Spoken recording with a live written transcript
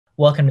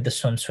Welcome to the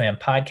SwimSwam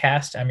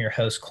podcast. I'm your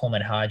host,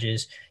 Coleman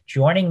Hodges.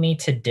 Joining me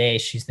today,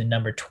 she's the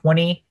number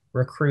 20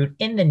 recruit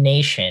in the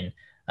nation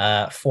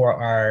for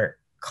our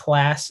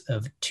class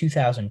of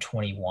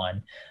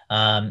 2021.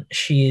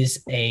 She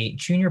is a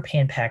junior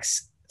Pan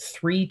Pacs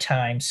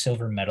three-time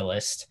silver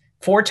medalist,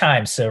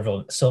 four-time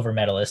silver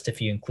medalist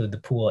if you include the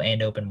pool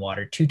and open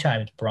water, two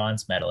times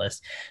bronze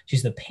medalist.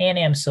 She's the Pan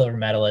Am silver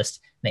medalist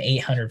in the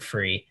 800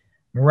 free.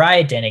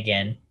 Mariah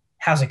Denigan,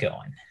 how's it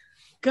going?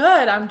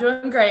 Good. I'm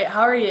doing great. How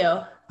are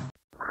you?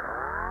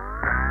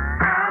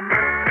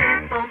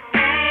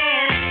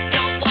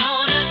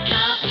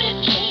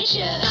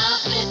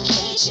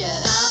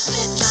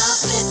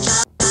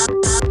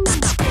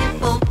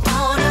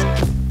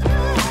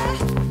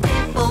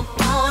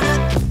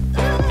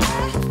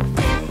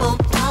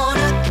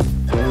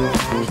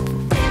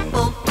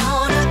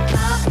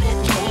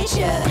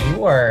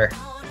 You are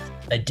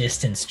a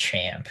distance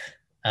champ.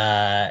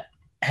 Were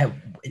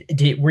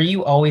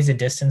you always a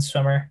distance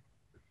swimmer?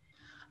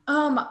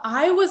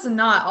 I was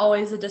not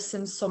always a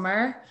distance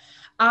swimmer.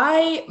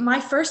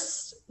 My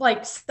first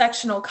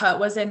sectional cut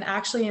was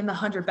actually in the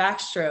 100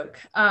 backstroke.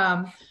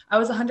 I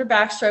was a 100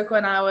 backstroke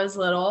when I was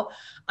little.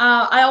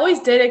 I always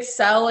did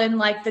excel in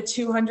the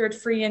 200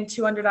 free and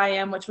 200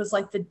 IM, which was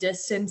the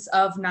distance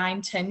of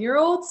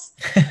 9-10-year-olds.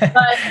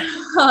 But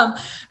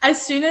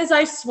as soon as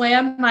I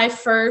swam my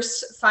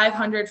first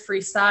 500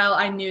 freestyle,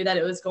 I knew that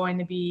I was going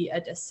to be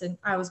a distance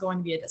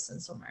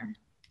swimmer.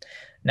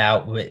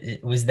 Now,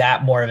 was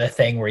that more of a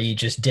thing where you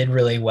just did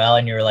really well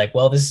and you were like,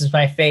 well, this is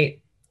my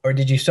fate? Or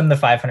did you swim the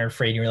 500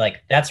 free and you were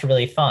like, that's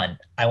really fun,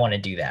 I want to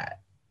do that?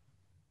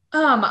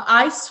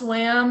 I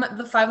swam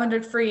the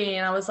 500 free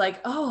and I was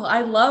like, oh, I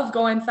love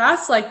going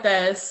fast like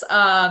this.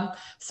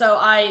 So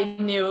I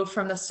knew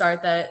from the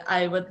start that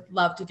I would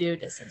love to do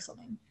distance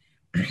swimming.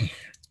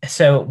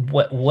 So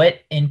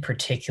what in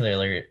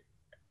particular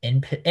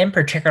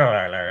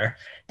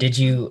did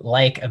you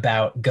like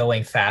about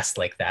going fast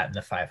like that in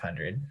the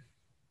 500?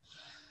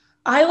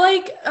 I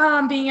like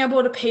being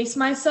able to pace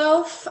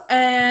myself,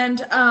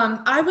 and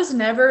I was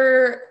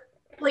never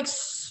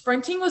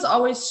sprinting was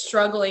always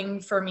struggling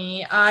for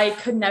me. I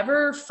could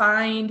never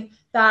find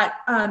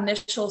that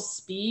initial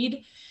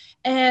speed,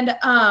 and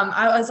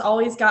I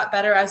always got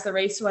better as the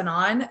race went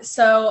on.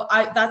 So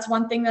that's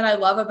one thing that I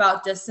love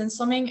about distance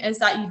swimming is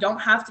that you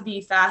don't have to be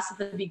fast at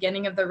the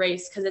beginning of the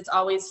race because it's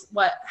always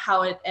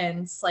how it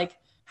ends, like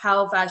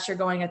how fast you're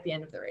going at the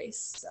end of the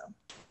race. So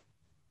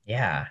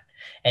yeah.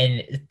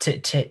 And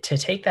to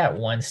take that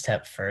one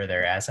step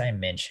further, as I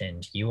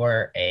mentioned, you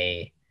are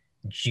a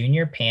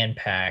junior Pan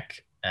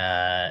Pac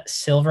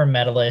silver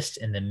medalist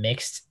in the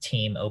mixed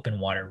team open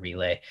water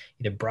relay,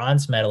 the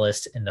bronze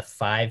medalist in the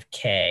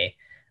 5K.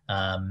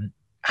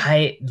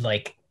 I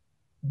like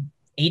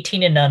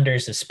 18 and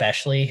unders,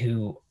 especially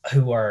who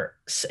are,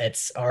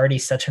 it's already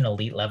such an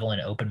elite level in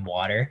open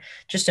water,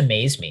 just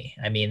amaze me.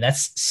 I mean,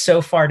 that's so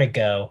far to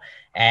go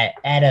at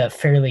a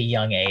fairly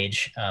young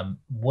age.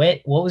 What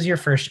was your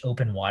first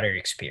open water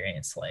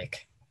experience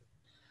like?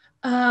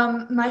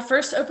 My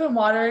first open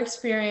water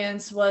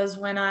experience was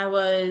when I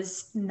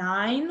was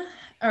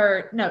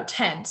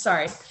 10,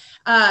 sorry.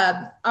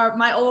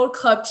 My old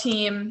club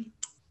team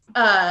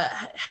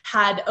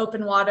had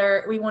open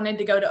water. We wanted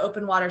to go to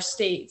open water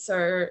states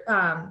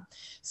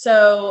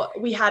so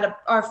we had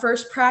our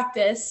first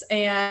practice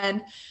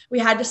and we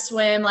had to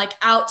swim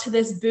out to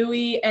this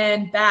buoy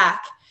and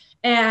back.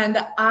 And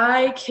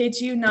I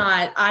kid you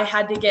not, I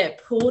had to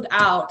get pulled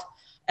out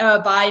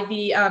by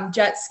the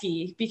jet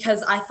ski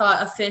because I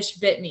thought a fish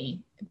bit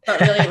me, but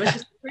really it was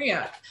just a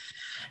cramp.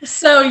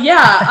 So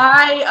yeah,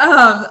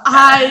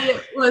 I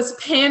was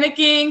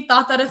panicking,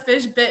 thought that a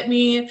fish bit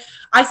me.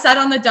 I sat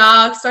on the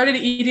dock, started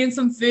eating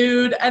some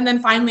food, and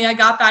then finally I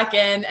got back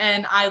in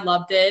and I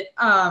loved it.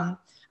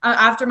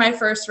 After my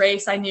first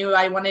race, I knew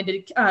I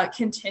wanted to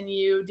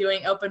continue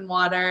doing open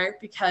water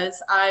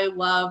because I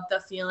love the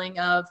feeling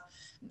of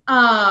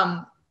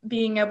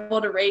being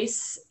able to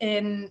race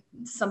in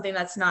something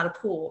that's not a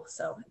pool.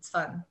 So it's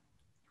fun.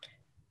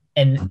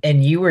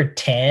 And you were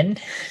 10?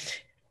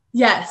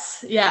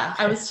 Yes. Yeah.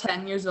 I was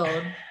 10 years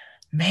old.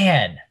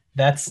 Man,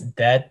 that's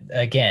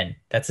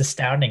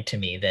astounding to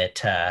me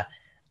that,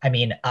 I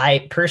mean,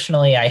 I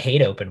personally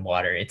hate open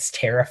water. It's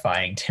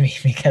terrifying to me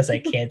because I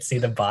can't see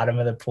the bottom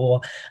of the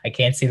pool. I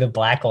can't see the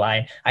black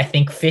line. I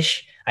think a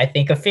fish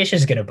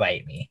is going to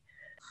bite me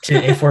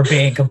if we're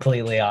being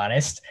completely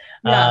honest.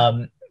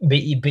 Yeah.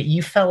 But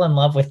you fell in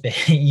love with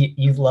it.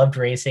 You loved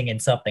racing in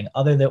something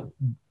other than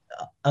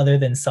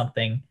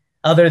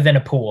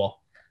a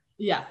pool.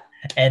 Yeah.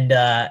 And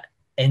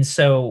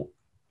so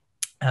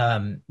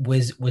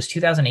was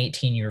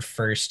 2018 your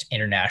first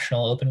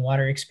international open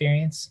water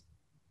experience?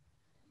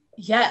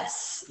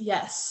 Yes.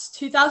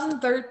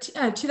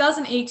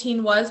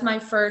 2018 was my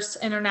first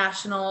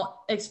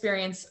international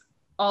experience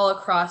all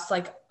across,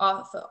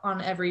 off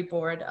on every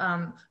board,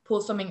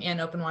 pool swimming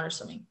and open water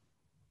swimming.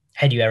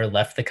 Had you ever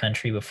left the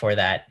country before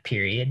that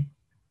period?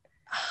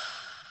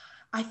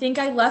 I think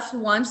I left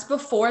once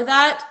before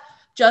that,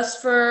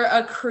 just for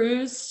a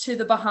cruise to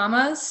the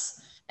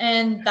Bahamas.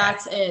 And Okay.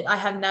 that's it. I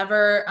had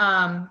never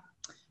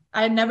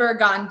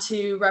gotten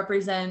to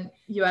represent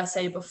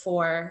USA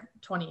before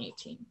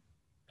 2018.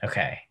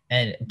 Okay.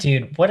 And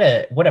dude, what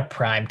a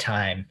prime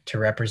time to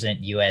represent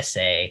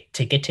USA,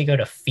 to get to go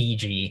to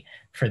Fiji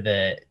for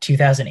the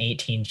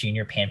 2018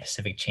 Junior Pan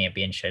Pacific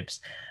Championships.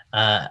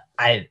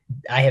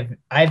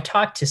 I've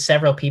talked to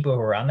several people who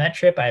were on that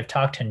trip. I've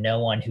talked to no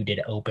one who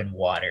did open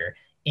water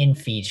in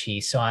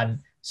Fiji, so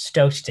I'm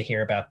stoked to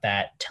hear about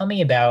that. Tell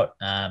me about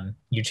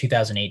your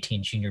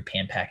 2018 Junior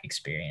Pan Pac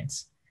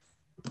experience.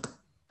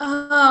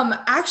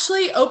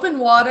 Actually, open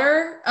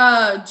water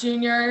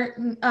junior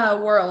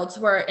worlds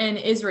were in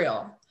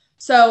Israel.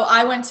 So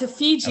I went to Okay.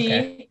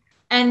 Fiji,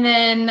 and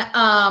then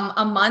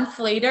a month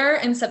later,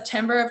 in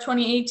September of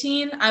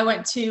 2018, I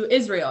went to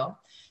Israel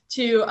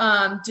to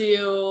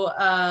do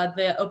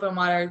the open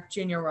water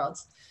junior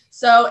worlds.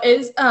 So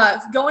is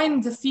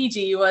going to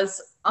Fiji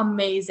was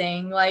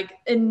amazing. Like,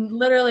 and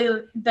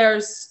literally,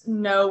 there's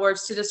no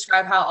words to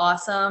describe how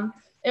awesome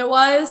it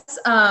was.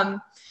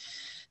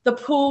 The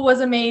pool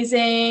was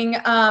amazing.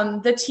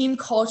 The team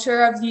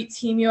culture of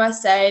Team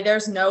USA,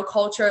 there's no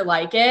culture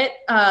like it.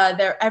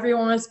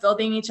 Everyone was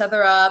building each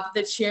other up.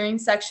 The cheering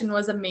section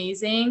was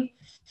amazing.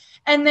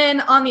 And then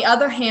on the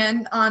other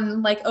hand,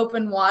 on like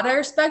open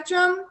water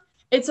spectrum,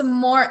 it's a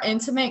more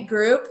intimate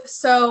group.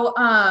 So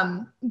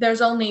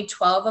there's only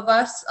 12 of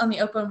us on the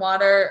open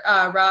water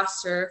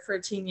roster for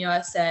Team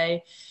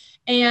USA.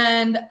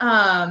 And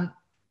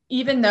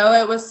even though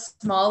it was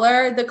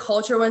smaller, the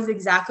culture was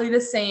exactly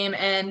the same.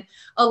 And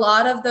a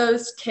lot of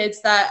those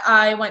kids that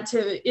I went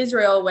to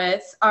Israel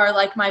with are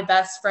like my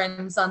best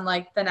friends on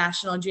like the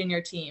national junior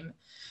team.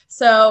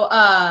 So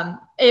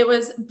it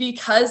was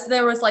because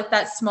there was like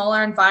that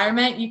smaller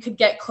environment, you could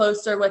get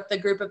closer with the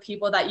group of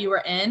people that you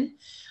were in.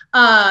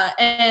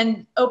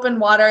 And open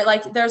water,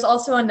 like there's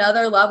also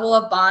another level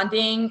of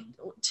bonding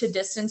to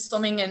distance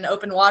swimming and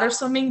open water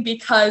swimming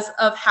because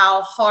of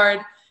how hard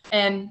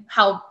and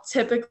how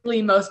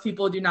typically most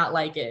people do not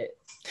like it.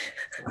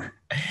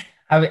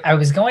 I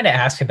was going to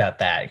ask about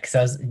that because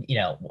I was,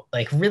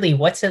 like, really,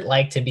 what's it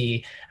like to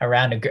be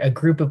around a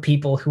group of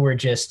people who are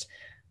just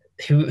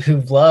who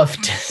love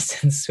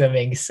distance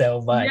swimming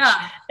so much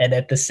Yeah. and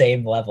at the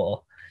same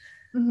level?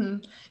 Mm-hmm.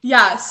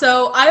 Yeah.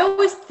 So I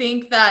always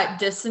think that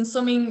distance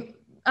swimming,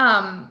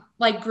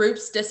 like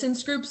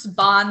distance groups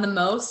bond the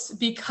most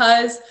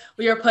because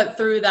we are put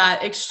through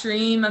that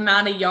extreme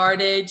amount of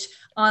yardage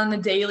on a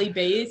daily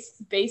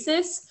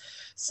basis.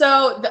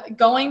 So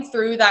going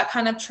through that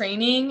kind of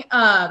training,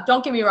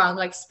 don't get me wrong,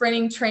 like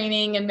sprinting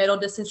training and middle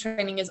distance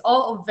training is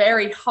all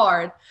very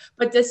hard,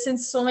 but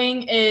distance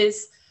swimming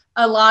is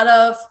a lot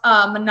of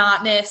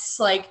monotonous,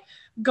 like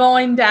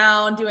going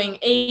down, doing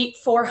 8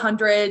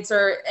 400s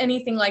or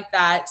anything like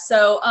that.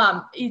 So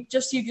you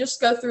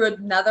just go through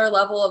another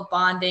level of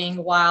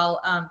bonding while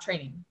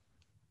training.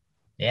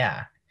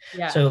 Yeah.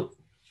 Yeah. So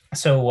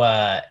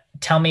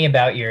tell me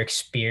about your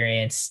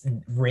experience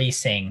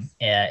racing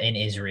in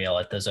Israel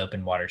at those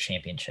open water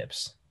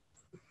championships.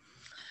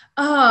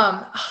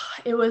 Um,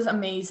 it was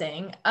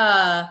amazing.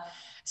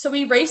 So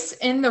we raced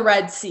in the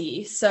Red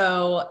Sea.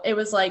 So it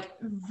was like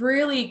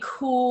really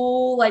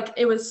cool. Like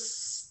it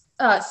was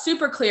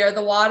super clear.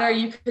 The water,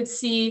 you could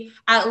see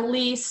at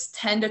least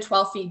 10 to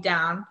 12 feet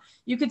down.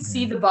 You could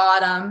see Mhm. the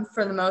bottom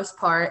for the most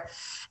part.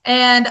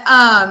 And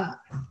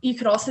you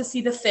could also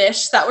see the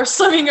fish that were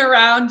swimming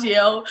around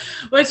you,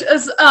 which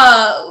is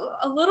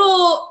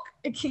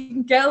it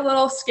can get a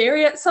little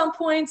scary at some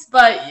points,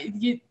 but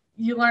you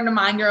learn to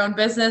mind your own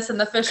business and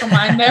the fish will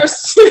mind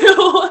theirs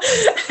too.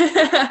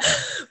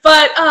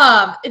 But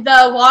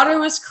the water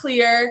was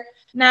clear.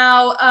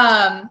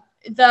 Now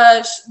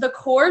the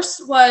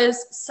course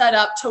was set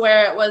up to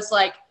where it was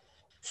like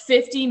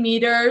 50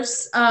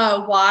 meters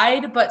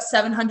wide, but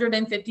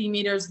 750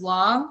 meters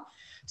long.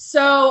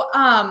 So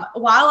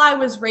while I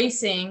was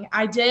racing,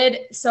 I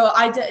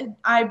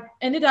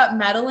ended up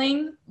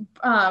medaling.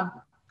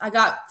 I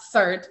got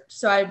third,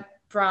 so I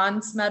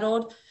bronze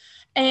medaled.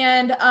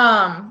 And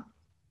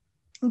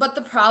but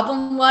the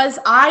problem was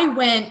I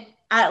went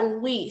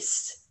at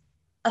least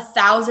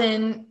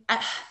 1,000,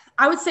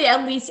 I would say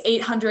at least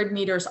 800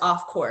 meters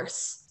off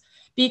course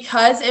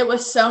because it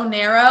was so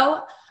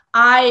narrow.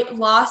 I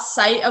lost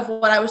sight of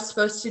what I was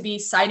supposed to be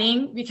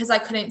sighting because I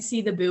couldn't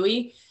see the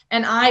buoy.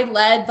 And I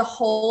led the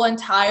whole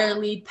entire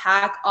lead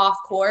pack off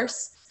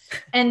course.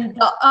 And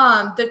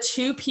the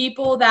two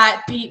people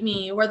that beat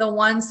me were the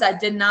ones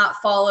that did not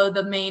follow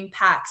the main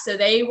pack. So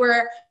they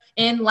were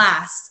in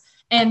last.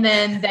 And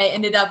then they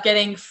ended up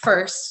getting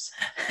first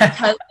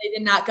because they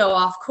did not go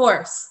off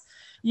course.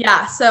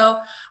 Yeah.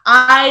 So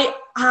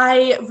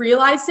I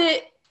realized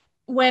it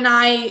when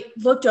I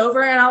looked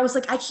over and I was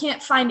like, I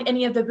can't find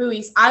any of the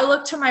buoys. I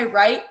looked to my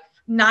right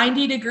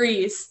 90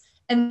 degrees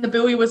and the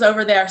buoy was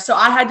over there. So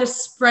I had to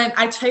sprint.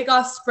 I take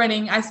off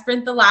sprinting. I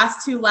sprint the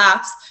last 2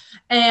 laps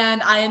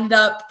and I ended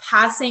up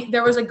passing.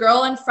 There was a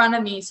girl in front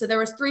of me. So there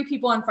was 3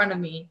 people in front of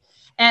me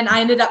and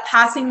I ended up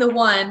passing the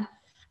one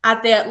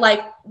at the,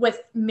 like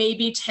with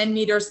maybe 10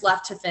 meters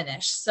left to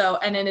finish. So,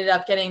 and ended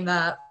up getting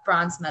the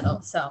bronze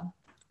medal. So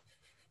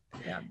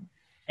Yeah.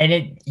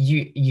 And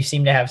you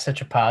seem to have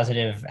such a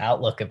positive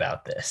outlook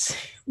about this.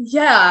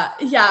 Yeah,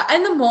 yeah.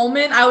 In the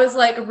moment, I was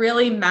like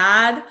really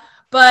mad,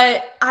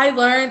 but I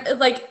learned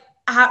like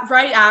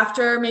right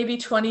after, maybe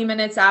 20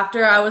 minutes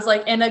after, I was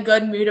like in a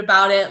good mood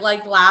about it,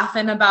 like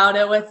laughing about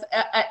it with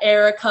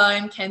Erica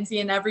and Kenzie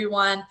and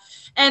everyone.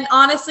 And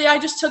honestly, I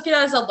just took it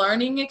as a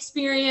learning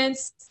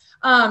experience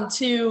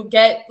to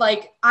get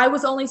like I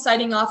was only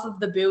sighting off of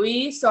the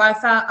buoy, so I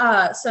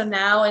found so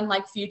now in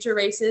like future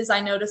races, I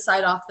know to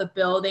sight off the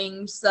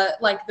buildings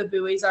that like the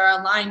buoys are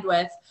aligned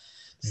with.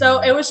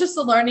 So it was just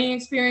a learning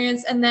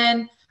experience. And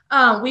then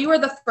we were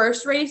the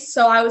first race.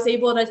 So I was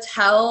able to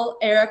tell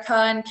Erica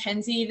and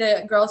Kenzie,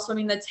 the girls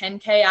swimming the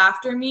 10K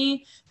after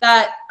me,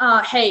 that,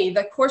 hey,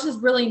 the course is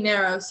really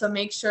narrow. So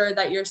make sure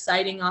that you're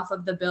sighting off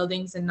of the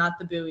buildings and not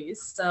the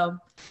buoys. So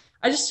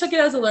I just took it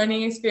as a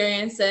learning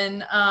experience.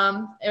 And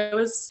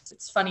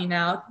it's funny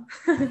now.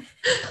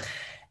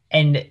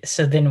 And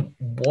so then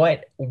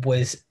what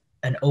was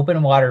an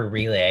open water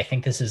relay? I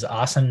think this is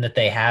awesome that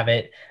they have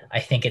it. I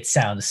think it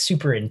sounds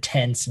super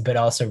intense, but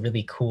also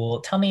really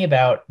cool. Tell me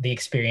about the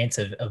experience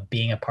of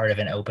being a part of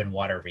an open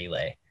water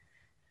relay.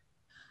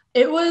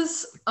 It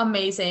was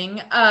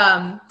amazing.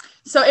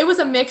 So it was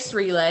a mixed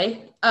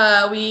relay.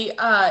 So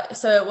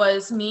it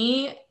was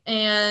me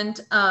and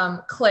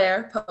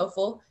Claire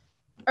Pofel.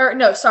 Or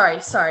no, sorry.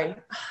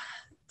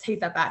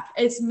 Take that back.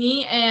 It's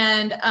me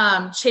and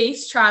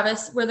Chase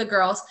Travis were the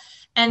girls,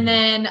 and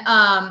then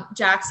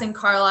Jackson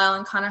Carlisle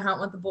and Connor Hunt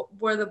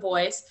were the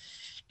boys.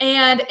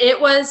 And it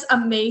was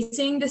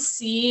amazing to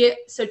see.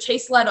 So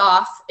Chase led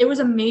off. It was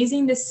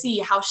amazing to see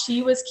how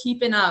she was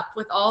keeping up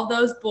with all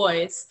those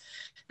boys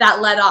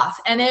that led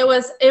off. And it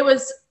was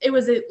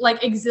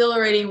like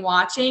exhilarating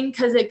watching,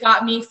 because it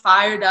got me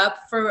fired up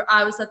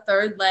I was the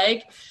third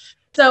leg.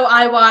 So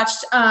I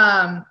watched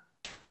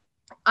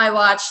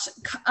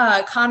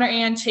Connor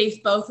and Chase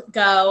both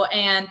go.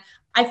 And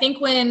I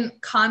think when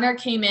Connor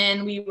came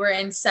in, we were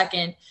in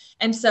second.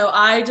 And so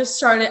I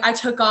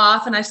took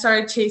off and I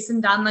started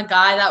chasing down the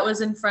guy that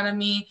was in front of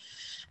me.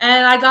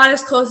 And I got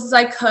as close as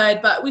I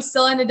could, but we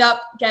still ended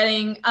up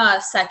getting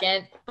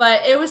second.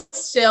 But it was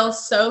still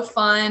so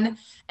fun.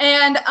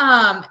 And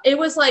it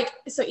was like,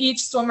 so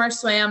each swimmer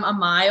swam a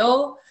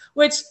mile,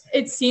 which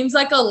it seems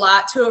like a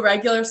lot to a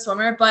regular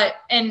swimmer, but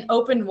in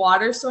open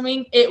water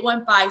swimming, it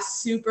went by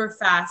super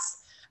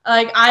fast.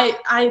 Like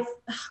I've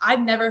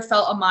never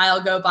felt a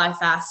mile go by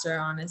faster,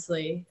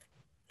 honestly.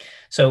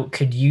 So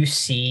could you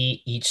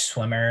see each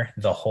swimmer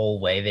the whole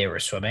way they were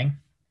swimming?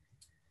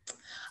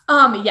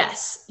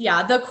 Yes.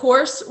 Yeah. The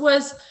course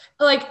was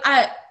like,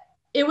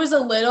 they were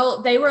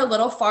a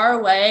little far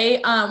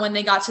away when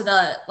they got to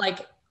the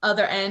like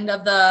other end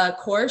of the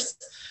course,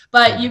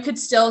 but you could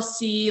still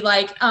see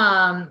like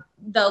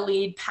the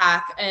lead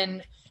pack.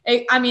 And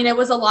it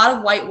was a lot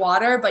of white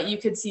water, but you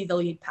could see the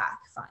lead pack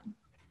fine.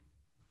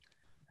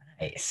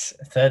 Nice.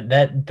 So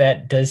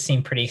that does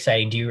seem pretty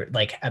exciting. Do you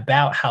like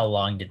about how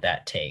long did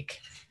that take?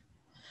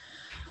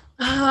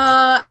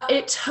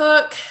 It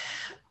took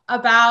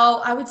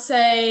about, I would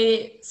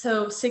say,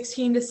 so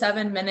 16 to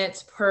 7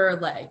 minutes per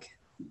leg.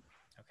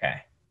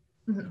 Okay.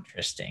 Mm-hmm.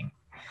 Interesting.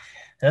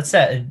 That's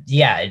a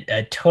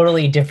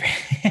totally different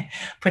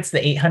puts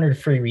the 800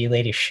 free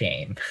relay to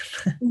shame.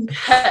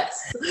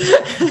 Yes.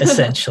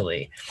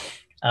 Essentially.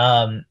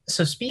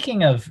 So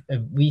speaking of,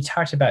 we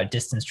talked about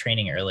distance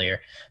training earlier.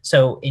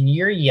 So in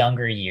your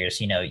younger years,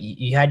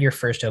 you had your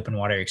first open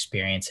water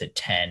experience at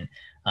 10.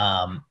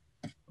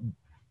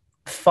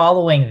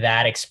 Following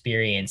that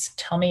experience,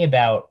 tell me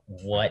about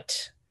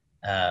what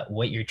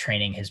your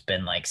training has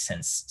been like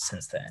since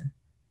then.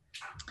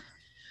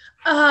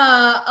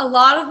 A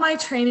lot of my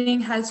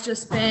training has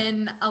just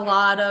been a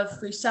lot of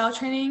freestyle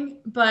training,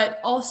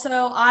 but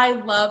also I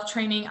love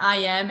training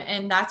IM,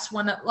 and that's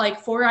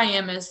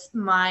 4IM is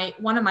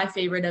one of my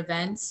favorite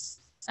events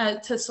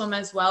to swim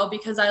as well,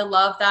 because I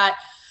love that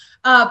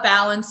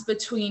balance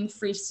between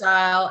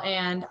freestyle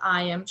and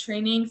IM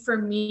training. For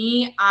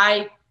me,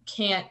 I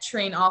can't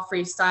train all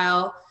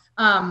freestyle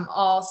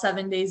all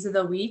 7 days of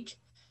the week.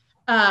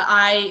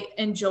 I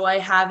enjoy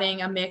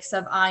having a mix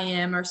of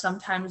IM or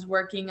sometimes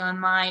working on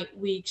my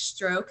weak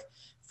stroke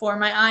for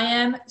my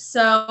IM.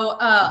 So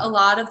a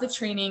lot of the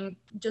training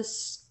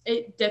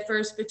it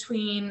differs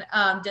between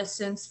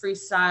distance,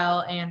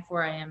 freestyle, and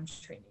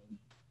 4IM training.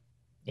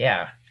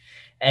 Yeah.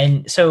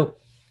 And so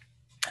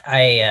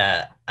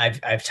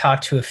I've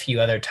talked to a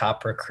few other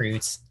top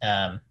recruits,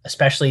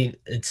 especially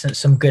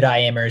some good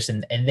IMers,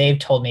 and they've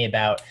told me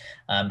about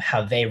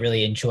how they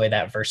really enjoy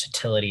that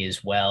versatility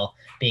as well,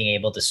 being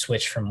able to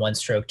switch from one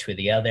stroke to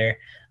the other.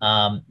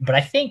 But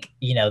I think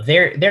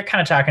they're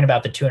kind of talking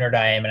about the 200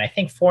 IM, and I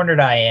think 400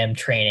 IM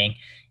training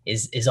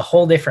is a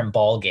whole different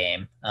ball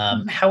game.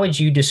 How would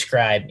you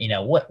describe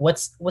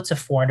what's a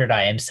 400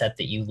 IM set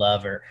that you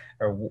love, or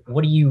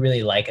what do you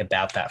really like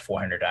about that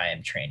 400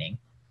 IM training?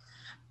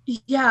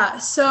 Yeah,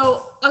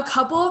 so a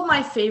couple of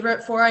my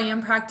favorite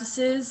 4IM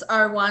practices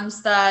are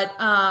ones that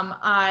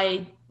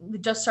I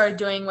just started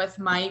doing with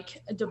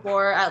Mike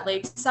DeBoer at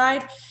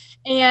Lakeside.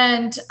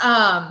 And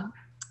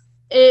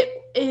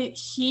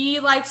he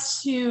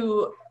likes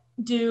to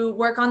do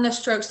work on the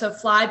stroke, so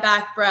fly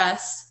back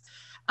breasts,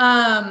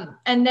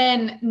 and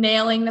then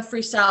nailing the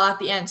freestyle at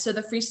the end. So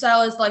the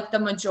freestyle is like the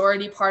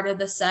majority part of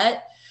the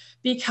set,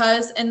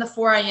 because in the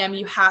 4IM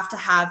you have to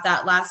have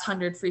that last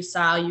 100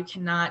 freestyle. You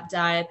cannot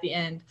die at the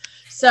end.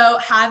 So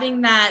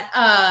having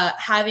that,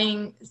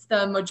 having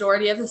the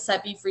majority of the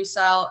set be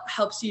freestyle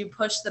helps you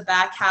push the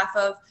back half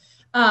of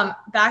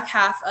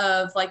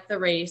like the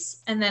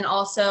race, and then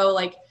also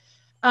like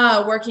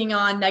working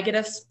on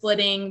negative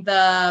splitting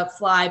the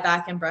fly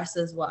back and breast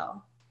as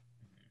well.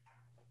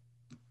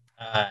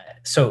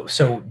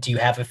 So do you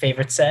have a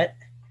favorite set?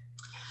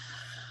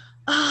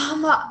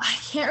 I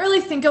can't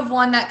really think of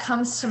one that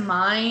comes to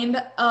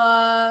mind.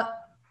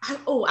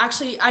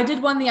 Actually, I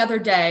did one the other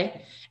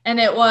day, and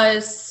it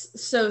was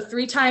so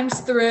 3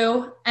 times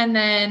through, and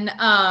then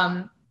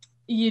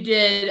you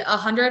did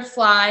 100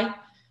 fly,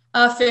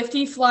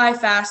 50 fly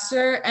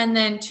faster, and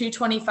then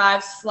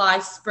 225s fly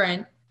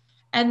sprint,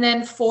 and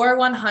then 4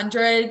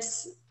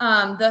 100s.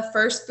 The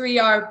first 3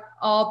 are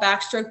all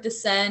backstroke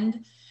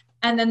descend,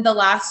 and then the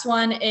last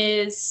one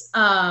is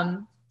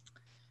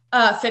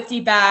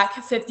 50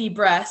 back, 50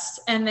 breast.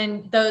 And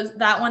then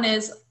that one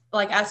is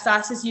like as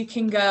fast as you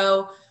can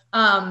go,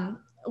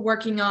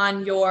 working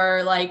on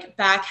your like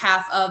back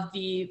half of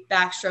the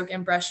backstroke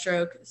and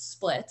breaststroke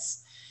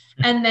splits.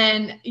 And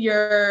then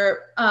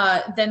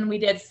then we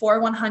did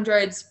 4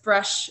 100s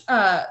brush.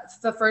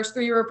 The first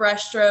 3 were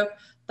breaststroke,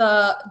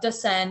 the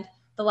descend.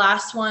 The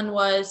last one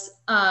was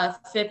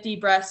 50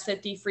 breast,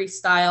 50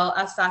 freestyle,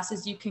 as fast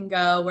as you can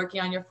go, working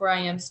on your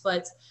 4IM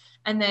splits.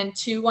 And then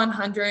 2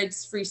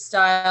 100s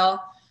freestyle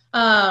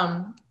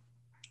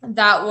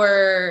that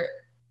were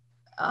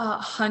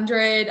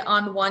 100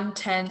 on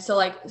 110. So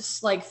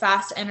like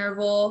fast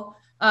interval,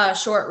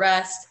 short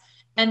rest,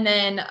 and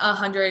then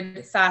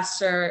 100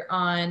 faster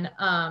on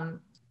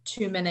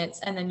 2 minutes.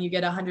 And then you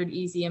get 100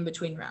 easy in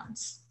between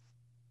rounds.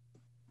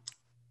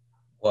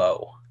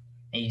 Whoa.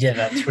 And you did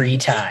that 3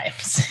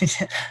 times.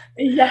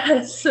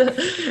 Yes.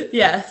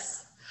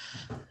 Yes.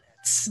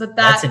 But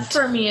that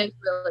for me is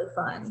really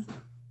fun.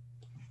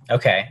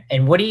 Okay.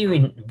 And what do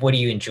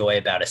you enjoy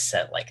about a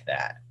set like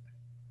that?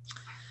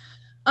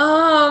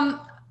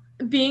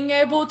 Being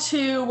able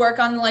to work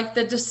on like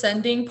the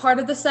descending part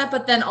of the set,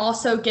 but then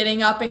also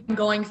getting up and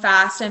going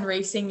fast and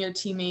racing your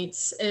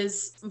teammates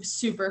is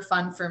super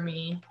fun for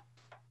me.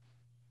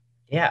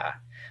 Yeah.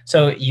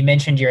 So you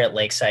mentioned you're at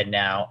Lakeside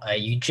now.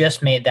 You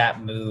just made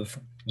that move,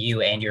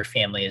 you and your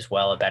family as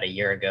well, about a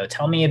year ago.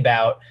 Tell me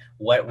about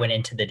what went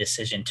into the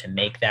decision to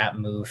make that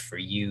move for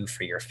you,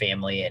 for your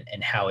family,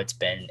 and how it's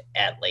been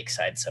at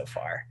Lakeside so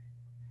far.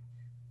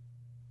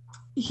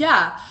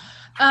 Yeah.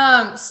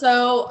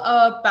 So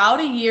about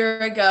a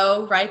year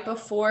ago, right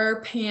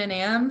before Pan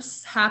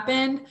Am's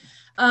happened,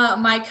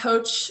 my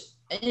coach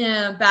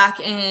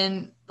back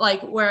in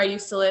like where I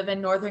used to live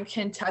in Northern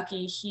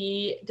Kentucky,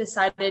 he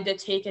decided to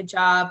take a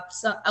job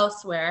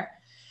elsewhere.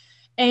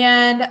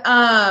 And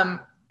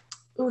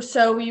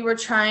so we were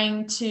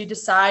trying to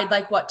decide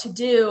like what to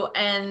do,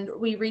 and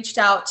we reached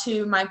out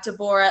to Mike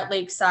DeBoer at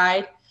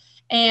Lakeside.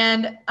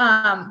 And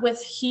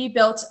he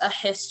built a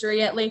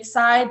history at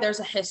Lakeside. There's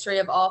a history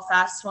of all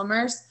fast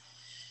swimmers.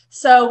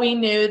 So we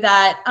knew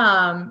that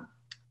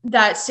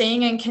that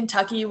staying in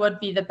Kentucky would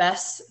be the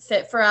best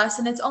fit for us.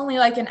 And it's only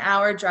like an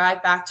hour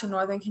drive back to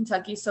Northern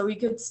Kentucky. So we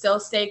could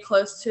still stay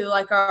close to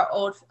like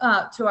our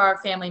to our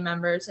family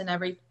members and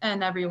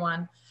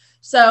everyone.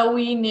 So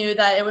we knew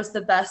that it was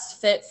the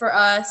best fit for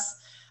us.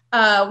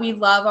 We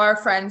love our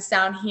friends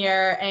down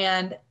here,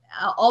 and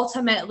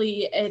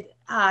ultimately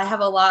I have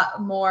a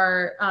lot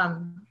more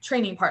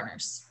training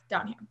partners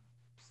down here.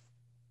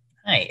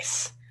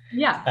 Nice.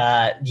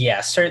 Yeah.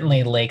 Yeah,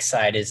 certainly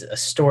Lakeside is a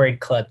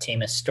storied club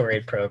team, a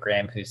storied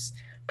program who's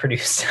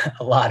produced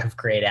a lot of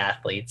great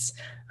athletes.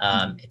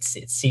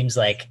 It seems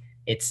like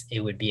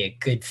it would be a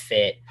good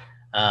fit.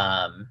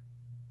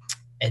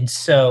 And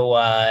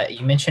so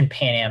you mentioned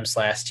Pan Am's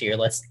last year.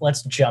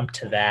 Let's jump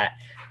to that.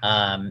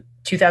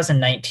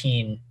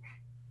 2018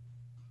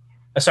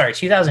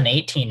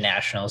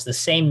 Nationals, the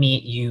same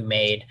meet you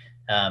made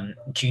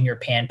junior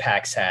Pan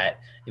Packs at.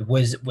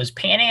 Was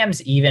Pan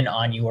Am's even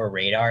on your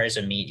radar as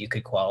a meet you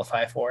could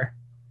qualify for?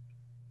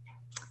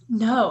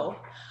 No,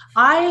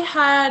 I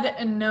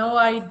had no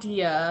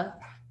idea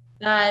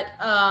that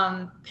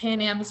Pan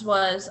Am's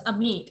was a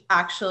meet,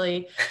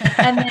 actually.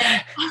 And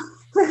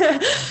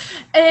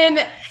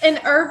then in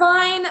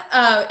Irvine,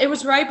 it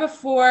was right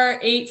before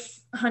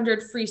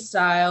 800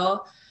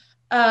 freestyle.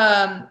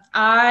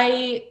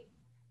 I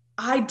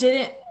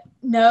didn't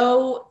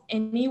know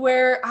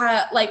anywhere.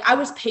 I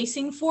was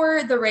pacing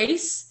for the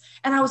race,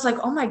 and I was like,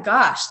 oh my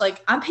gosh,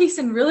 like I'm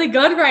pacing really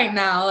good right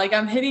now. Like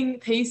I'm hitting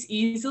pace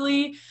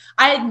easily.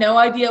 I had no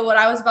idea what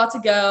I was about to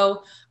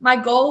go. My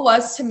goal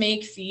was to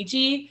make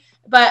Fiji,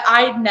 but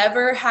I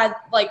never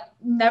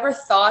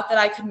thought that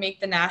I could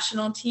make the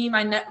national team.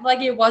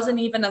 It wasn't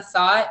even a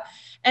thought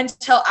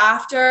until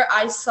after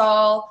I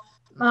saw,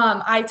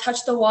 I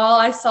touched the wall.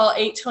 I saw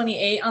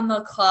 8:28 on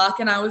the clock,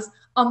 and I was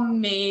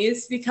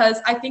amazed because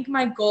I think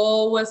my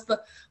goal was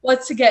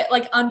to get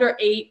like under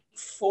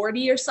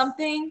 840 or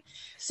something.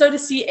 So to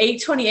see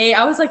 828,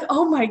 I was like,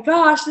 oh my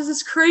gosh, this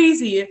is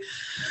crazy.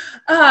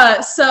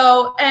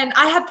 And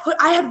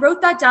I had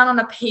wrote that down on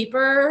a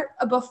paper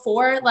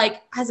before,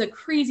 like as a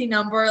crazy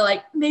number,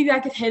 like maybe I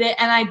could hit it.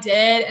 And I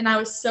did. And I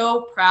was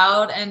so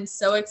proud and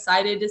so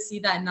excited to see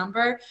that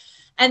number.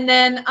 And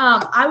then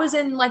I was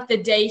in like the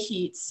day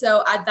heat.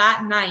 So at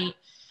that night,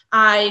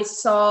 I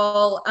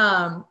saw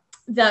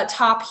the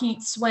top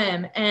heat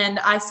swim and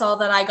I saw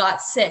that I got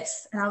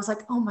 6th. And I was like,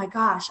 oh my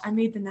gosh, I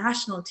made the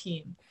national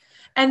team.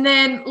 And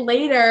then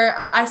later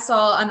I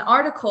saw an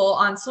article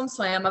on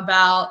SwimSwam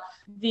about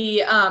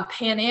the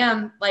Pan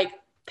Am like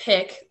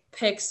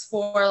picks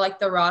for like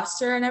the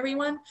roster and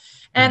everyone.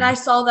 And I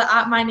saw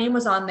that my name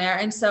was on there.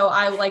 And so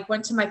I like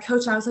went to my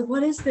coach and I was like,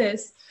 what is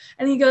this?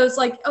 And he goes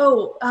like,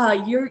 oh,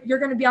 you're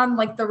going to be on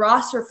like the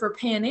roster for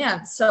Pan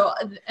Am. So,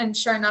 and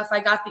sure enough, I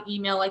got the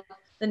email like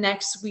the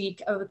next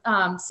week of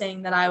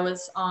saying that I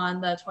was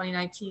on the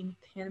 2019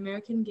 Pan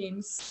American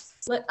Games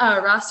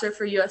roster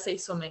for USA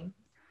Swimming.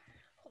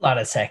 Hold on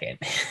a second.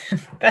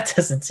 That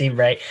doesn't seem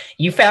right.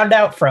 You found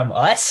out from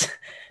us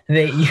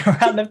that you're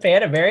on the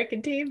Pan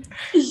American team?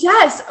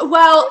 Yes.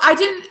 Well, I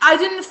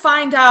didn't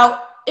find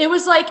out. It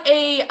was like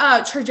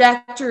a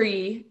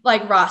trajectory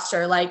like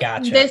roster. Like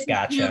this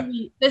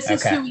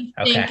is who we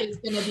think is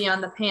going to be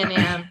on the Pan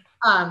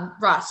Am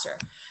roster.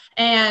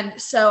 And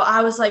so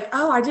I was like,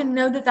 oh, I didn't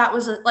know that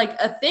was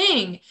a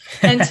thing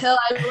until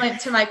I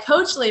went to my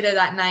coach later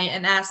that night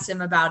and asked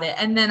him about it.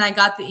 And then I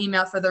got the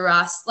email for the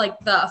roster, like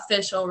the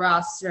official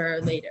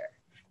roster later.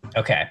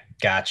 Okay.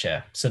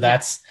 Gotcha. So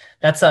that's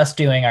us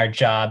doing our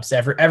jobs.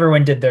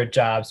 Everyone did their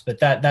jobs, but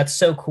that's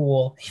so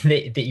cool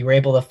that you were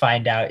able to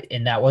find out,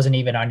 and that wasn't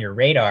even on your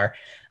radar.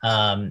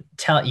 The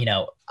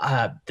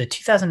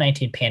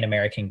 2019 Pan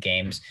American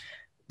Games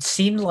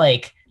seemed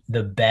like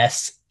the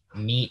best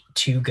meet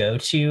to go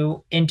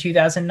to in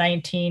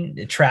 2019,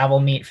 the travel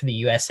meet for the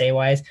USA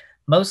wise,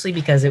 mostly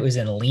because it was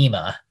in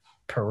Lima,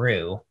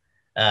 Peru,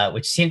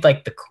 which seemed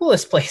like the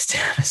coolest place to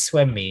have a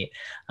swim meet.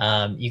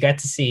 You got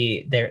to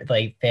see there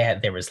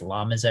was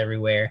llamas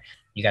everywhere.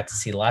 You got to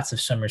see lots of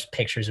swimmers,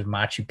 pictures of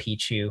Machu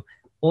Picchu.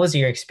 What was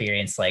your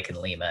experience like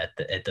in Lima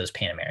at those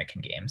Pan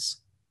American Games?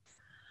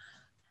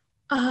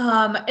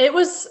 It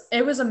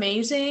was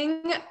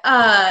amazing.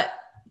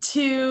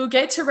 To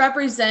get to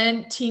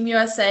represent Team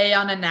USA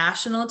on a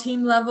national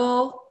team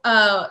level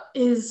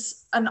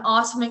is an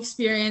awesome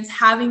experience.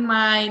 Having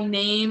my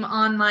name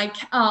on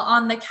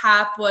on the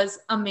cap was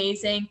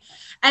amazing.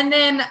 And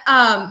then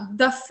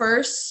the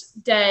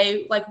first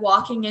day, like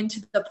walking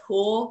into the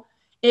pool,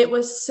 it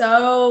was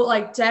so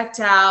like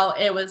decked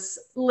out. It was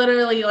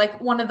literally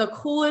like one of the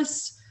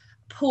coolest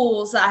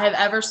pools that I have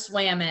ever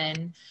swam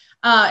in.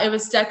 It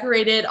was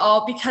decorated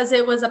all because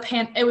it was a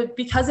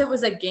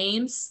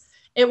games.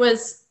 It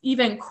was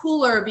even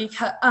cooler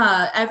because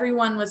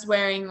everyone was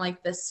wearing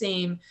like the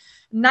same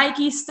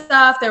Nike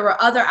stuff. There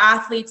were other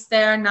athletes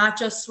there, not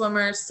just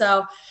swimmers.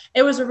 So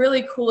it was a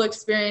really cool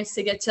experience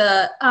to get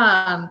to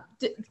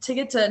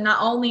not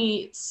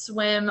only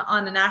swim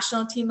on the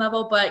national team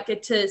level, but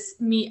get to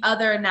meet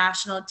other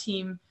national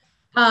team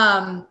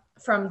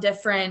from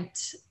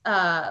different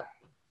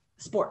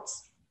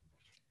sports.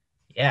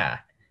 Yeah.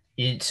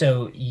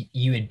 So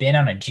you had been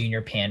on a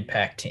junior Pan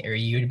Pac team, or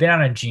you had been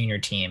on a junior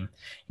team,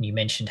 and you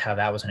mentioned how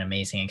that was an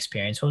amazing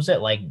experience. What was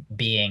it like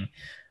being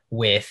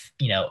with,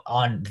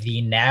 on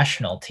the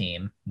national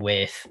team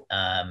with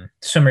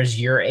swimmers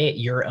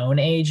your own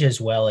age, as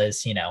well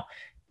as,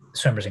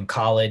 swimmers in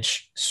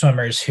college,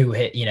 swimmers who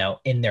hit,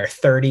 in their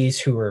 30s,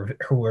 who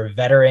were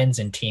veterans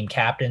and team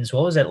captains?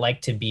 What was it like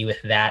to be with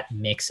that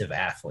mix of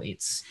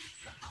athletes?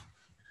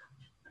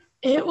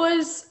 It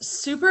was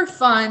super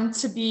fun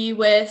to be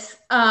with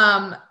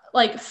 5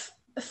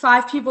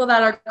 people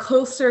that are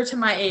closer to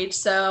my age.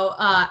 So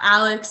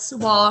Alex,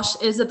 Walsh,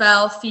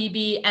 Isabel,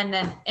 Phoebe, and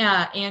then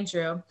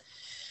Andrew.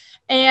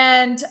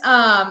 And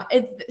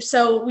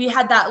so we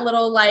had that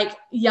little like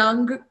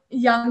younger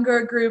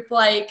group,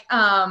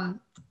 fun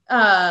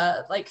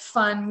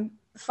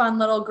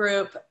little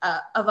group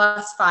of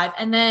us 5.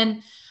 And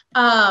then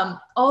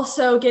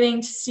also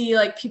getting to see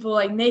like people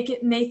like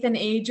Nathan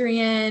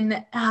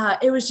Adrian.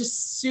 It was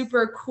just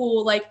super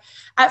cool. Like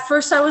at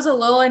first I was a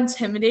little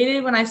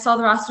intimidated when I saw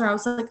the roster. I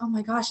was like, oh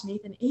my gosh,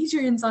 Nathan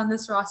Adrian's on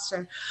this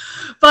roster.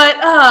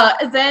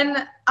 But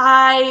then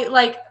I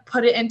like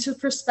put it into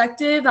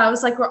perspective. I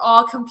was like, we're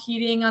all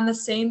competing on the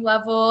same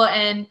level.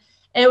 And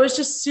it was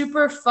just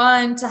super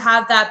fun to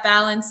have that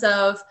balance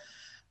of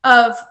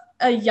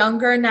a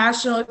younger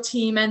national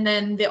team and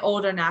then the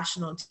older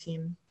national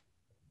team.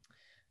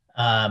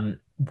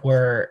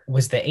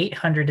 Was the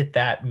 800 at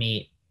that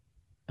meet?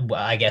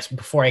 Well, I guess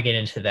before I get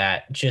into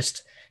that,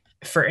 just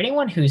for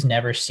anyone who's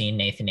never seen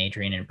Nathan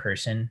Adrian in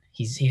person,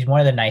 he's one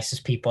of the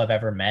nicest people I've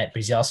ever met, but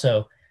he's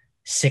also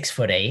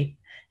 6'8".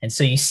 And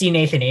so you see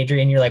Nathan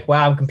Adrian, you're like,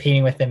 wow, I'm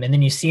competing with him. And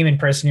then you see him in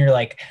person, you're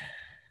like,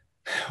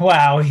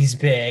 wow, he's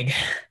big.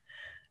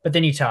 But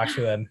then you talk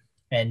to him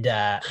And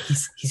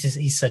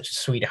he's such a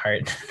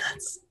sweetheart.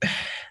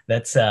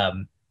 That's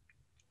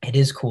it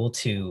is cool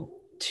to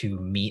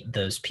meet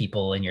those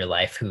people in your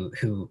life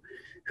who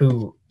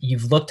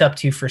you've looked up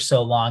to for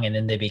so long, and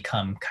then they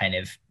become kind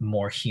of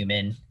more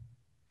human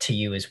to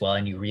you as well.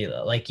 And you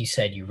realize, like you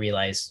said, you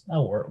realize,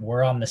 oh,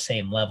 we're on the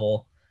same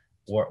level.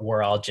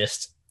 We're all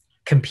just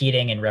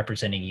competing and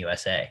representing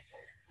USA.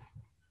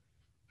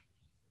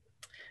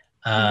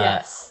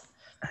 Yes.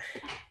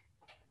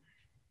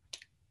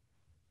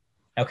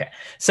 Okay.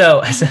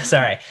 So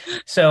sorry.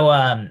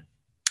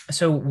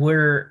 So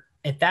we're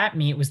at that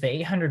meet. Was the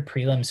 800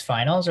 prelims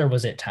finals, or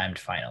was it timed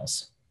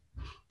finals?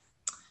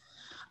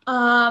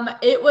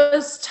 It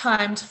was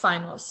timed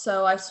finals,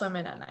 so I swim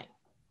in at night.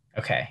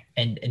 Okay.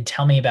 And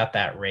tell me about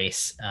that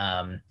race.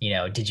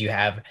 Did you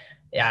have,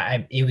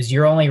 it was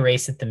your only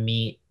race at the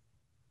meet.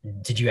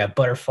 Did you have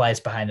butterflies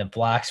behind the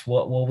blocks?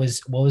 What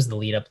was the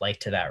lead up like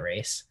to that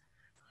race?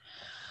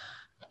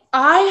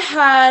 I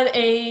had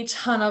a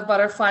ton of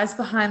butterflies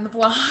behind the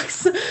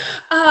blocks.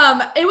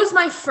 It was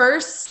my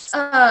first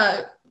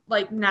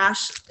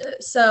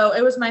so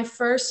it was my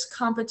first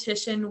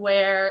competition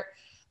where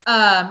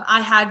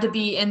I had to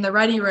be in the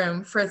ready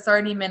room for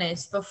 30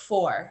 minutes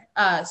before.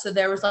 So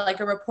there was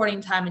like a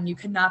reporting time and you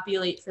could not be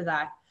late for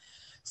that.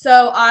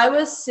 So I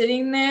was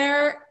sitting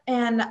there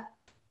and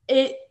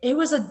it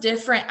was a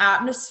different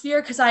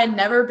atmosphere because I had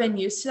never been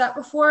used to that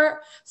before.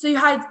 So you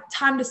had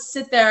time to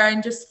sit there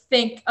and just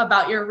think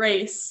about your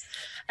race.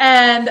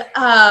 And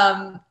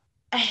I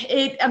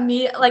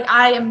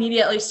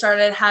immediately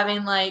started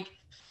having like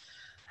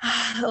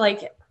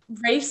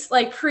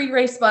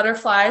pre-race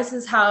butterflies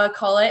is how I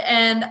call it.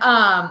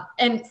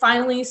 And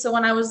finally, so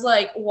when I was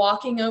like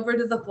walking over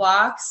to the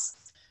blocks,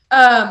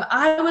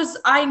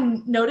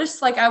 I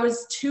noticed like I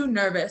was too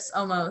nervous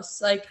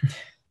almost. Like,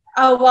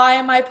 oh,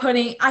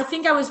 I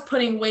think I was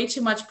putting way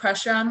too much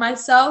pressure on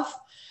myself,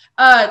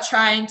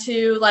 trying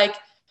to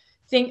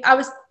I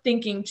was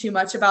thinking too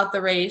much about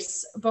the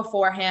race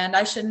beforehand.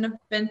 I shouldn't have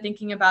been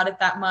thinking about it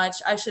that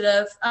much. I should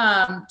have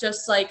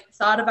just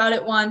thought about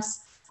it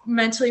once,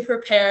 mentally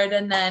prepared,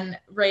 and then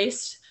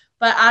raced.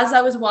 But as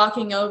I was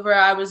walking over,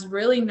 I was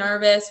really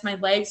nervous. My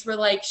legs were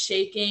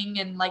shaking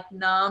and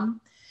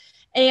numb.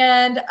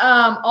 And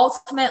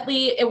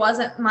ultimately, it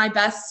wasn't my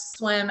best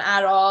swim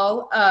at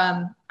all.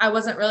 I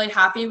wasn't really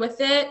happy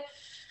with it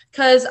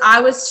because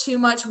I was too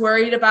much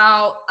worried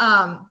about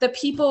the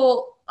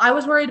people. I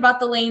was worried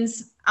about the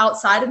lanes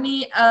outside of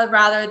me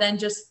rather than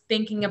just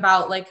thinking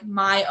about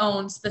my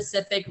own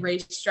specific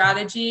race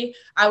strategy.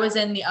 I was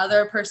in the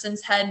other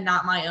person's head,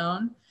 not my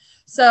own.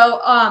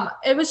 So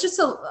it was just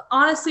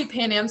honestly,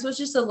 Pan Am's was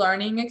just a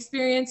learning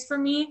experience for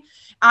me.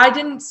 I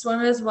didn't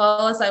swim as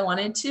well as I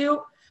wanted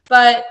to.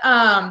 But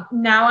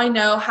now I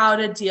know how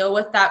to deal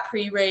with that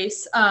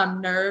pre-race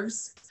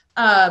nerves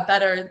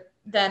better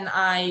than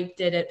I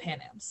did at Pan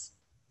Am's.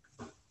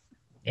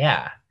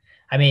 Yeah.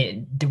 I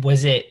mean,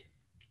 was it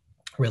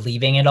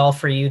relieving at all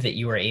for you that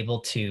you were able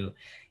to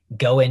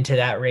go into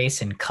that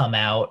race and come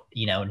out,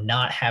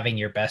 not having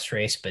your best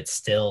race, but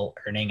still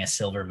earning a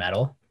silver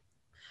medal?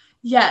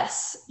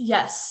 Yes.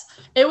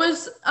 It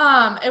was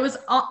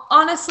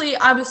honestly,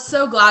 I was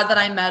so glad that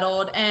I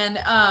medaled, and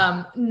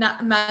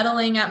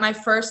medaling at my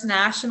first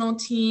national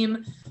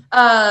team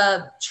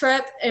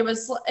trip. It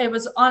was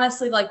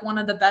honestly one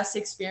of the best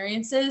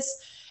experiences.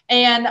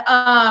 And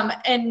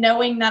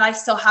knowing that I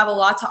still have a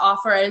lot to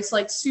offer is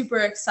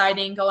super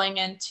exciting going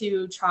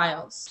into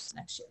trials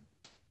next year.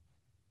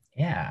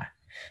 Yeah.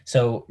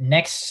 So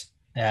this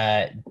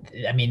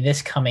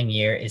coming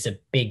year is a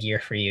big year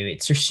for you.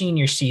 It's your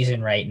senior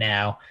season right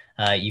now.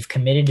 You've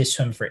committed to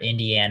swim for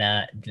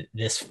Indiana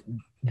this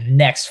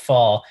next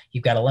fall.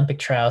 You've got Olympic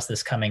trials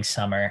this coming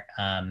summer.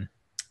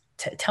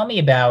 Tell me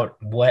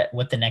about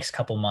what the next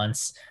couple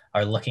months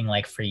are looking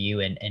like for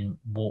you, and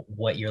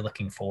what you're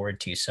looking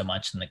forward to so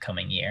much in the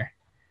coming year.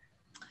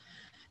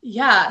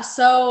 Yeah,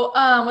 so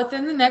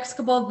within the next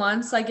couple of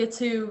months, I get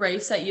to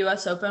race at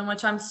US Open,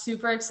 which I'm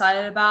super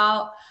excited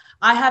about.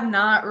 I have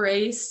not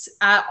raced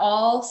at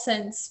all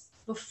since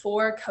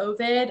before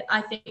COVID.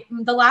 I think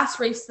the last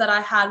race that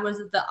I had was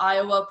at the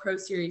Iowa Pro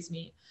Series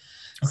meet.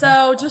 Okay.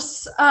 So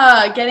just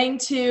getting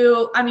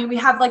to, we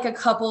have a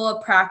couple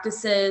of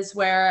practices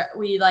where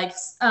we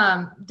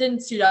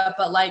didn't suit up,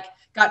 but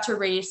got to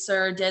race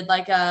or did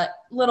a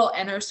little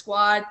inter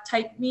squad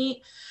type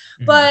meet.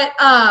 Mm-hmm. But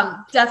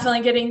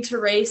definitely getting to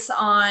race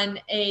on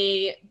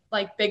a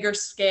bigger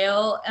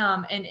scale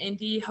in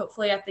Indy,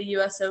 hopefully at the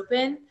US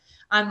Open.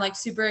 I'm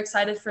super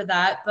excited for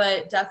that,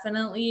 but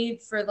definitely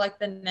for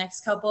the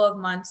next couple of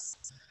months,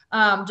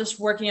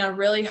 just working on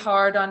really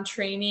hard on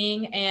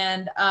training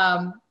and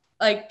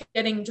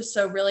getting just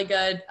a really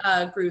good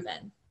groove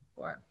in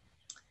for.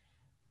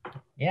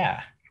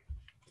 Yeah.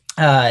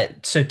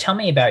 So tell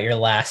me about your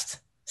last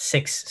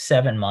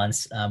 6-7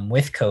 months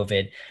with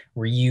COVID.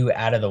 Were you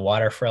out of the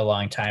water for a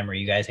long time? Were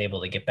you guys able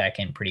to get back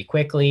in pretty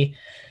quickly?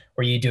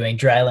 Were you doing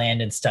dry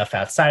land and stuff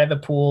outside of the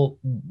pool?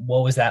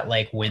 What was that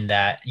like when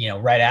that,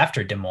 right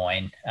after Des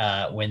Moines,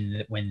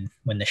 when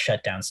the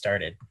shutdown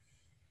started?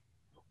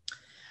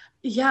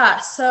 Yeah,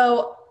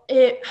 so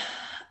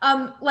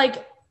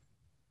like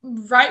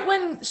right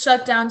when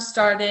shutdown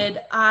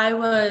started, I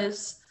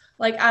was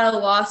like at a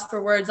loss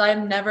for words.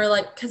 I've never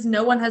like, because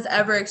no one has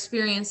ever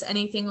experienced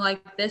anything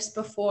like this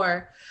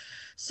before.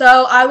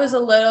 So I was a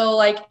little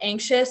like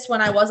anxious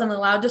when I wasn't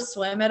allowed to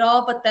swim at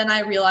all, but then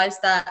I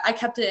realized that I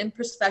kept it in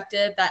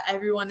perspective that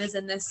everyone is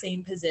in the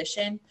same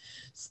position.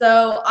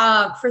 So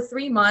for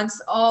 3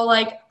 months,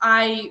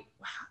 I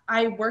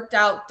worked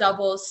out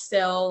doubles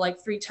still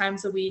like 3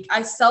 times a week.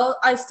 I still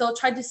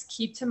tried to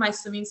keep to my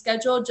swimming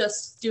schedule,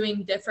 just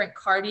doing different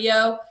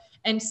cardio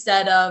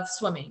instead of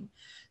swimming.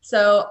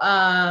 So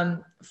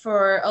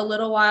for a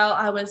little while,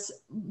 I was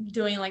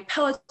doing like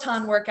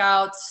Peloton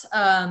workouts.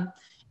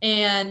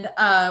 And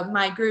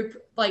my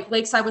group, like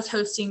Lakeside, was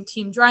hosting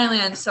Team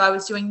Dryland, so I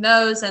was doing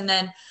those. And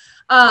then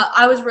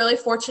I was really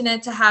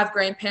fortunate to have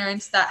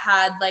grandparents that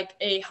had like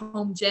a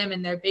home gym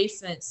in their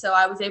basement, so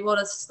I was able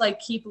to like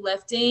keep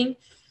lifting,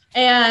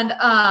 and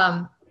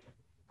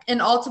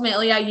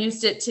ultimately I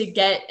used it to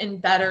get in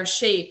better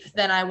shape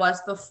than I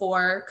was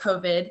before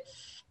COVID.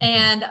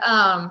 And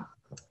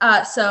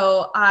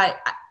so I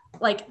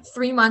like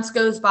 3 months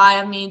goes by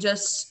of me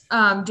just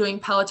doing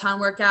Peloton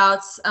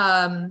workouts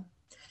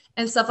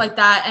and stuff like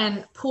that.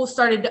 And pools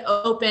started to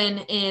open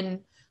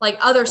in like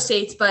other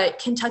states, but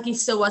Kentucky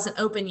still wasn't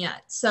open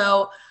yet.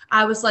 So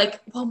I was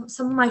like, well,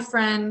 some of my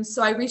friends,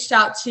 so I reached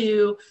out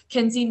to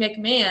Kenzie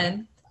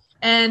McMahon,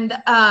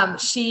 and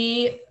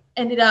she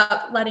ended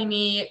up letting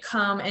me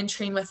come and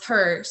train with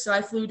her. So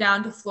I flew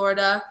down to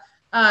Florida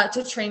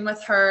to train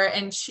with her,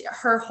 and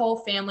her whole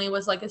family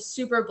was like a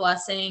super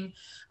blessing,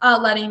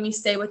 letting me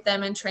stay with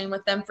them and train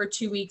with them for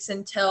 2 weeks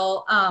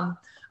until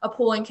a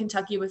pool in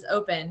Kentucky was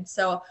open.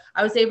 So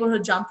I was able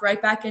to jump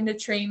right back into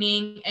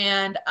training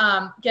and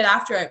get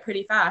after it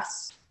pretty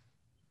fast.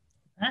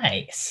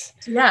 Nice.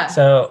 Yeah.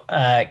 So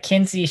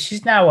Kinsey,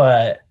 she's now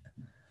a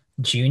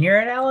junior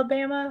at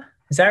Alabama.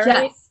 Is that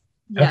right? Yes.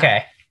 Yeah.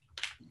 Okay.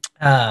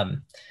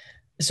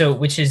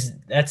 So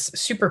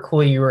that's super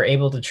cool. You were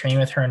able to train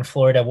with her in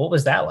Florida. What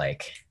was that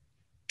like?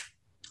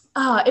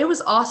 It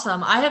was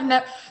awesome.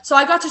 So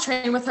I got to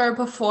train with her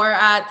before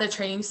at the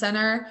training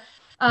center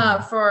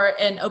for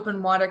an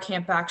open water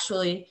camp,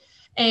 actually.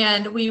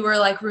 And we were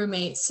like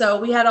roommates. So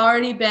we had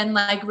already been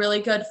like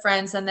really good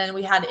friends. And then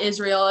we had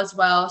Israel as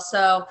well.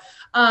 So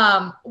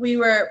we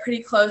were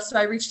pretty close. So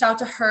I reached out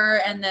to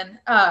her, and then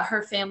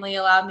her family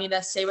allowed me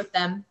to stay with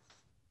them.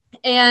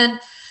 And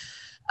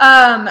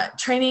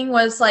training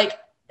was like,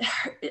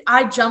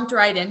 I jumped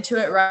right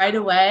into it right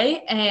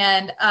away,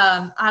 and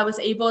I was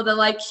able to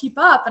like keep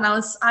up, and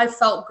I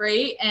felt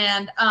great,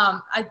 and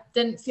I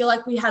didn't feel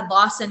like we had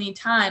lost any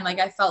time. Like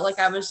I felt like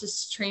I was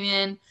just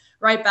training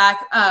right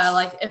back,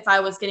 like if I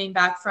was getting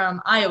back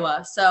from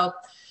Iowa. So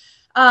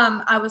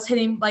I was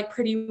hitting like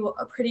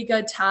pretty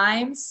good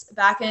times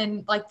back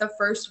in like the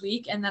first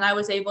week, and then I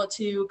was able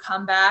to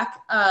come back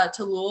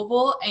to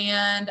Louisville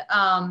and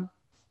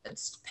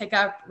pick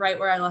up right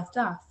where I left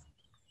off.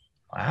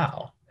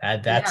 Wow.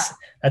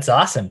 That's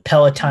awesome.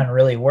 Peloton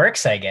really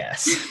works, I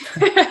guess.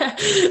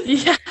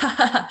 Yeah.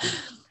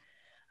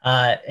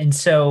 And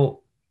so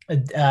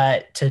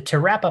to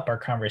wrap up our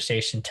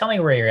conversation, tell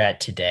me where you're at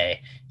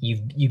today.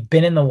 You've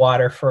been in the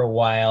water for a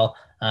while.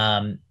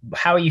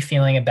 How are you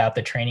feeling about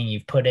the training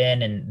you've put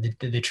in and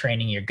the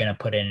training you're going to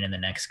put in the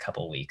next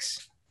couple of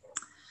weeks?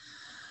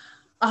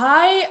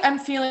 I am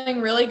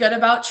feeling really good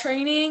about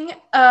training.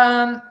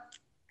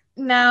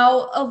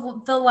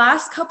 Now, the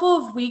last couple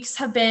of weeks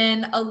have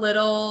been a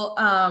little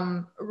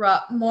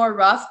more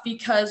rough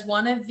because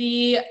one of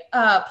the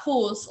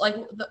pools, like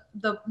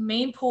the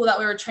main pool that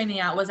we were training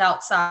at, was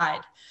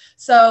outside.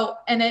 So,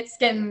 and it's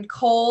getting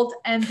cold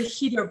and the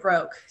heater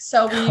broke.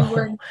 So we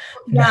were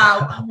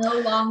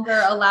no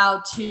longer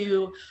allowed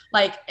to,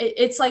 like,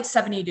 it's like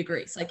 70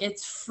 degrees. Like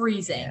it's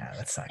freezing. Yeah,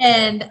 that's not good.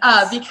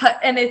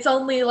 And it's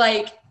only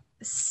like,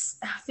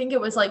 I think it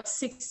was like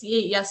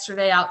 68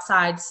 yesterday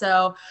outside.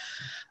 So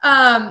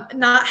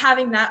not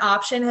having that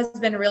option has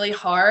been really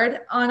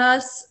hard on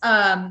us.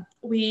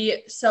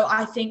 So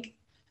I think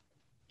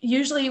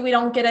usually we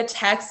don't get a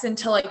text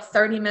until like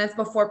 30 minutes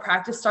before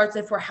practice starts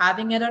if we're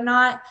having it or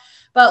not.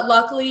 But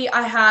luckily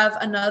I have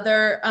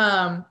another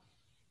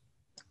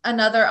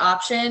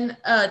option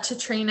to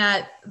train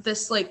at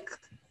this like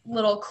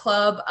little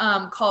club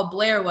called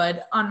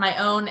Blairwood on my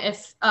own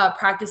if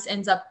practice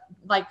ends up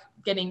like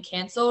getting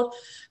canceled.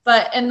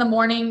 But in the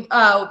morning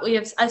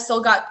I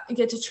still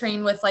get to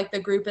train with like the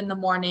group in the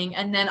morning,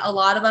 and then a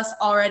lot of us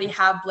already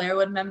have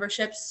Blairwood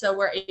memberships, so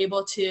we're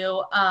able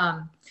to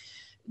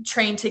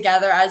train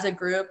together as a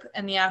group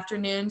in the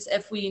afternoons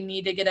if we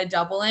need to get a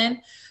double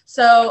in.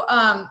 So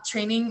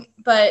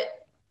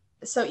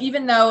so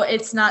even though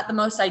it's not the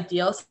most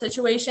ideal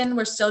situation,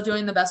 we're still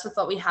doing the best with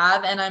what we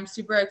have, and I'm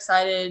super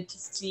excited to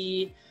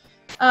see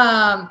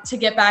to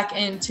get back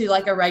into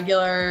like a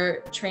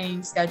regular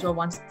training schedule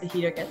once the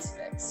heater gets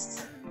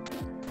fixed.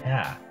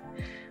 Yeah.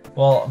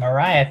 Well,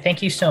 Mariah,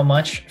 thank you so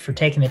much for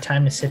taking the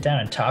time to sit down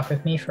and talk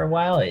with me for a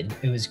while. It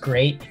was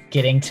great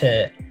getting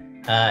to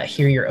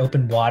hear your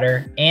open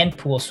water and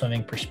pool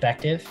swimming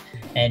perspective.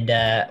 And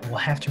we'll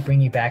have to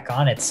bring you back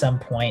on at some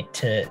point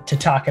to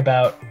talk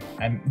about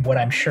what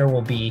I'm sure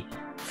will be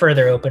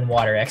further open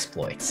water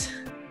exploits.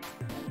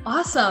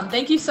 Awesome.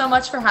 Thank you so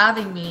much for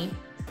having me.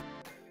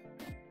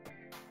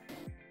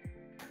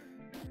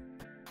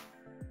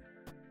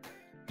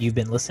 You've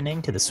been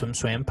listening to the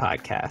SwimSwam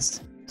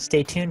podcast.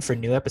 Stay tuned for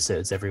new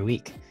episodes every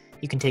week.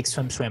 You can take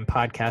SwimSwam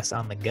podcast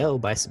on the go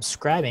by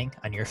subscribing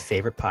on your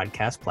favorite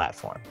podcast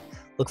platform.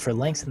 Look for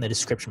links in the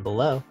description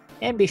below,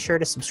 and be sure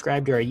to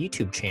subscribe to our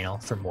YouTube channel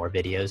for more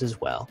videos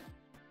as well.